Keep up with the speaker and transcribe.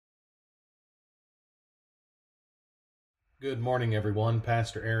Good morning, everyone.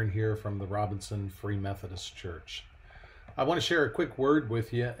 Pastor Aaron here from the Robinson Free Methodist Church. I want to share a quick word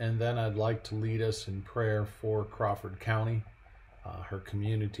with you, and then I'd like to lead us in prayer for Crawford County, her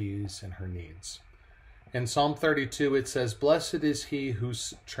communities, and her needs. In Psalm 32, it says, "Blessed is he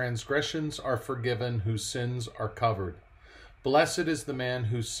whose transgressions are forgiven, whose sins are covered. Blessed is the man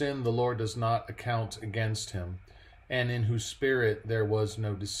whose sin the Lord does not account against him, and in whose spirit there was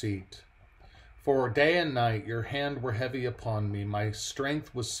no deceit. For day and night your hand were heavy upon me. My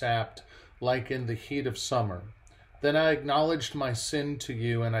strength was sapped like in the heat of summer. Then I acknowledged my sin to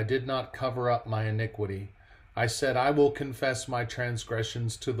you, and I did not cover up my iniquity. I said, I will confess my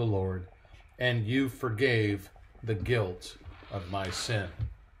transgressions to the Lord, and you forgave the guilt of my sin."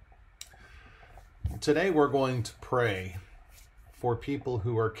 Today we're going to pray for people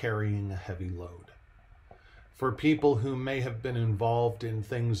who are carrying a heavy load. For people who may have been involved in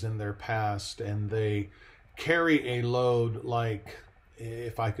things in their past and they carry a load like,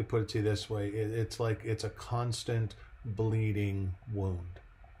 if I could put it to you this way, it's like it's a constant bleeding wound.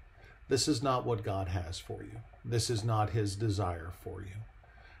 This is not what God has for you. This is not his desire for you.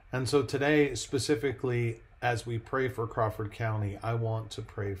 And so today, specifically, as we pray for Crawford County, I want to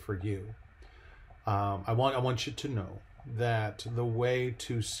pray for you. I want you to know that the way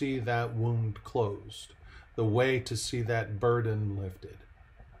to see that wound closed, the way to see that burden lifted,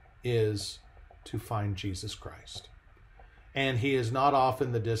 is to find Jesus Christ. And he is not off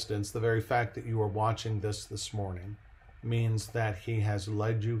in the distance. The very fact that you are watching this morning means that he has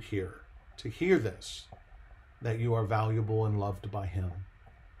led you here to hear this, that you are valuable and loved by him,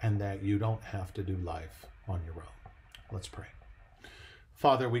 and that you don't have to do life on your own. Let's pray.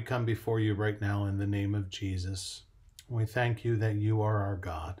 Father, we come before you right now in the name of Jesus. We thank you that you are our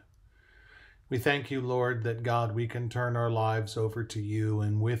God. We thank you, Lord, that God, we can turn our lives over to you,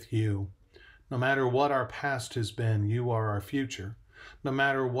 and with you, no matter what our past has been, you are our future. No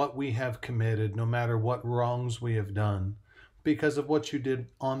matter what we have committed, no matter what wrongs we have done, because of what you did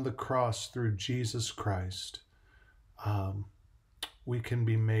on the cross through Jesus Christ, we can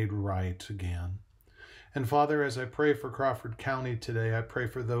be made right again. And Father, as I pray for Crawford County today, I pray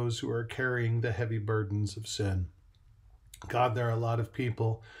for those who are carrying the heavy burdens of sin. God, there are a lot of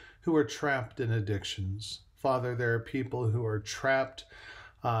people who are trapped in addictions. Father, there are people who are trapped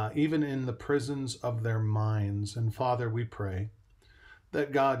even in the prisons of their minds. And Father, we pray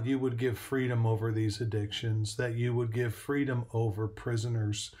that, God, you would give freedom over these addictions, that you would give freedom over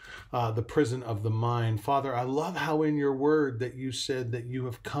prisoners, the prison of the mind. Father, I love how in your word that you said that you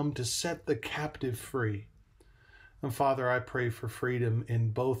have come to set the captive free. And Father, I pray for freedom in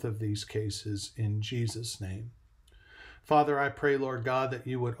both of these cases in Jesus' name. Father, I pray, Lord God, that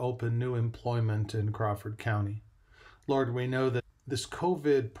you would open new employment in Crawford County. Lord, we know that this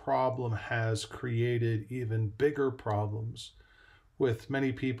COVID problem has created even bigger problems, with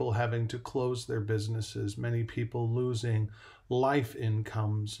many people having to close their businesses, many people losing life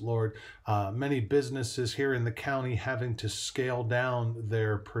incomes, Lord, many businesses here in the county having to scale down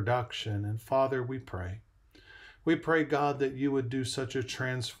their production. And Father, we pray, God, that you would do such a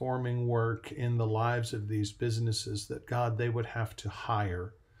transforming work in the lives of these businesses that, God, they would have to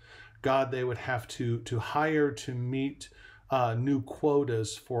hire. God, they would have to hire to meet new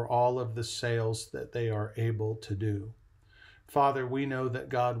quotas for all of the sales that they are able to do. Father, we know that,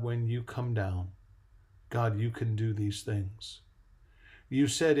 God, when you come down, God, you can do these things. You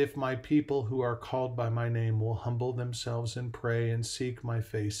said, if my people who are called by my name will humble themselves and pray and seek my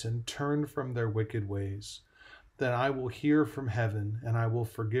face and turn from their wicked ways, then I will hear from heaven, and I will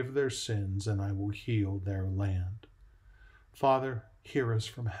forgive their sins, and I will heal their land. Father, hear us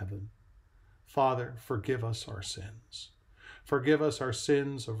from heaven. Father, forgive us our sins. Forgive us our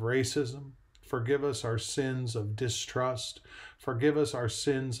sins of racism. Forgive us our sins of distrust. Forgive us our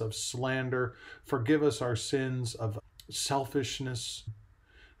sins of slander. Forgive us our sins of selfishness.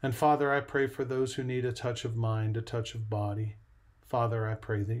 And Father, I pray for those who need a touch of mind, a touch of body. Father, I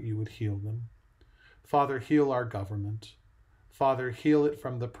pray that you would heal them. Father, heal our government. Father, heal it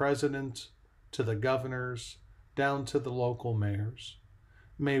from the president to the governors, down to the local mayors.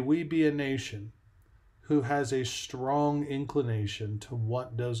 May we be a nation who has a strong inclination to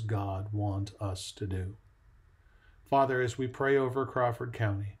what does God want us to do. Father, as we pray over Crawford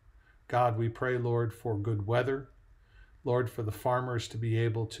County, God, we pray, Lord, for good weather. Lord, for the farmers to be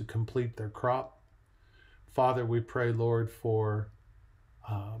able to complete their crop. Father, we pray, Lord, for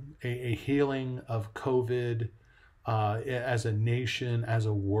a healing of COVID as a nation, as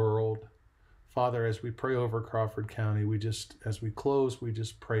a world. Father, as we pray over Crawford County, as we close, we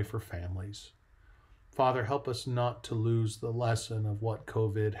just pray for families. Father, help us not to lose the lesson of what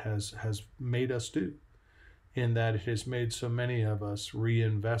COVID has made us do. in that it has made so many of us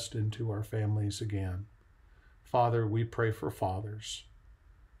reinvest into our families again. Father, we pray for fathers.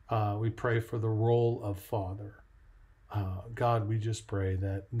 We pray for the role of father. God, we just pray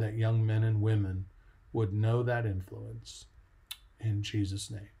that young men and women would know that influence. In Jesus'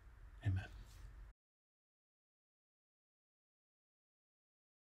 name, amen.